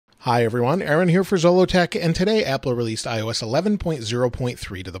Hi everyone, Aaron here for Zollotech, and today Apple released iOS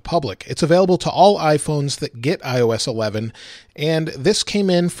 11.0.3 to the public. It's available to all iPhones that get iOS 11, and this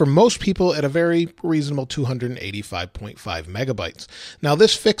came in for most people at a very reasonable 285.5 megabytes. Now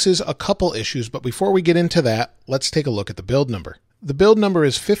this fixes a couple issues, but before we get into that, let's take a look at the build number. The build number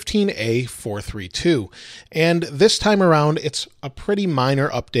is 15A432, and this time around it's a pretty minor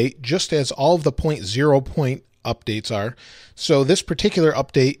update, just as all of the 0.0 updates are. So this particular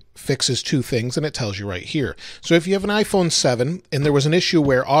update fixes two things, and it tells you right here. So if you have an iPhone 7 and there was an issue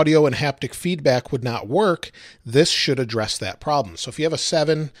where audio and haptic feedback would not work, this should address that problem. So if you have a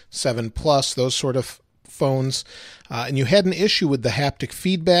 7, 7 Plus, those sort of phones, and you had an issue with the haptic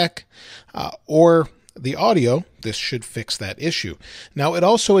feedback or the audio, this should fix that issue. Now, it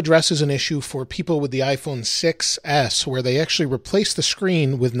also addresses an issue for people with the iPhone 6S where they actually replace the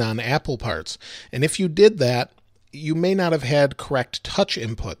screen with non-Apple parts. And if you did that, you may not have had correct touch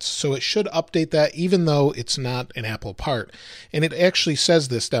inputs. So it should update that even though it's not an Apple part. And it actually says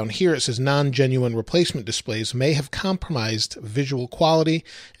this down here. It says non-genuine replacement displays may have compromised visual quality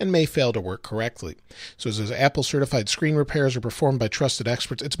and may fail to work correctly. So it says Apple certified screen repairs are performed by trusted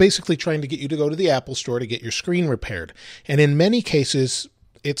experts. It's basically trying to get you to go to the Apple store to get your screen repaired. And in many cases,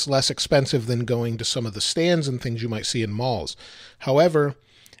 it's less expensive than going to some of the stands and things you might see in malls. However,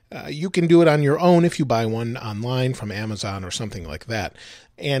 you can do it on your own if you buy one online from Amazon or something like that,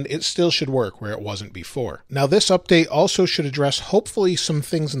 and it still should work where it wasn't before. Now, this update also should address hopefully some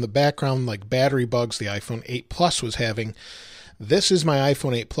things in the background like battery bugs the iPhone 8 Plus was having. This is my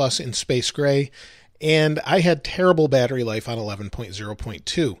iPhone 8 Plus in space gray, and I had terrible battery life on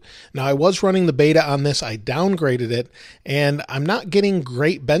 11.0.2. Now, I was running the beta on this. I downgraded it, and I'm not getting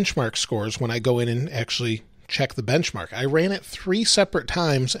great benchmark scores when I go in and actually check the benchmark. I ran it 3 separate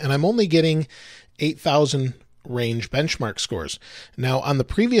times and I'm only getting 8,000 range benchmark scores. Now on the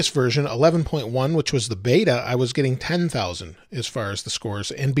previous version, 11.1, which was the beta, I was getting 10,000 as far as the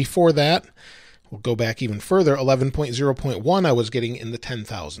scores. And before that, we'll go back even further, 11.0.1, I was getting in the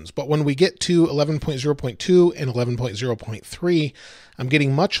 10,000s. But when we get to 11.0.2 and 11.0.3, I'm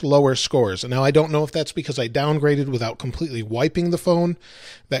getting much lower scores. Now, I don't know if that's because I downgraded without completely wiping the phone.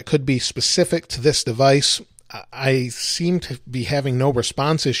 That could be specific to this device. I seem to be having no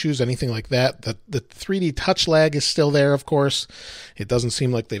response issues, anything like that. The 3D touch lag is still there, of course. It doesn't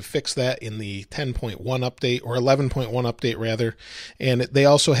seem like they've fixed that in the 10.1 update, or 11.1 update rather. And they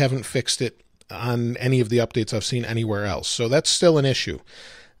also haven't fixed it on any of the updates I've seen anywhere else. So that's still an issue.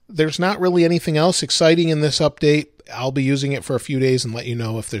 There's not really anything else exciting in this update. I'll be using it for a few days and let you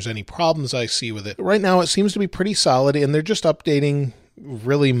know if there's any problems I see with it. Right now, it seems to be pretty solid, and they're just updating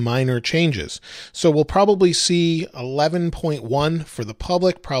really minor changes. So we'll probably see 11.1 for the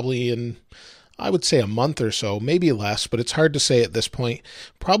public probably in, I would say, a month or so, maybe less, but it's hard to say at this point.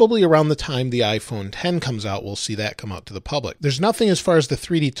 Probably around the time the iPhone 10 comes out, we'll see that come out to the public. There's nothing as far as the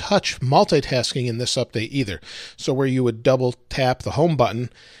 3D touch multitasking in this update either. So where you would double tap the home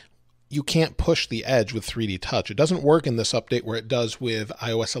button, you can't push the edge with 3D touch. It doesn't work in this update where it does with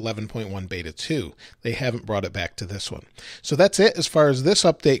iOS 11.1 Beta 2. They haven't brought it back to this one. So that's it as far as this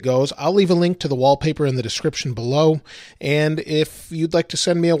update goes. I'll leave a link to the wallpaper in the description below. And if you'd like to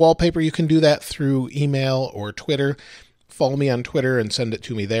send me a wallpaper, you can do that through email or Twitter. Follow me on Twitter and send it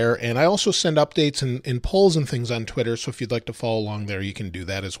to me there. And I also send updates and polls and things on Twitter, so if you'd like to follow along there, you can do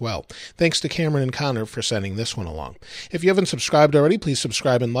that as well. Thanks to Cameron and Connor for sending this one along. If you haven't subscribed already, please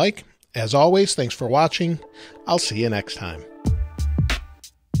subscribe and like. As always, thanks for watching. I'll see you next time.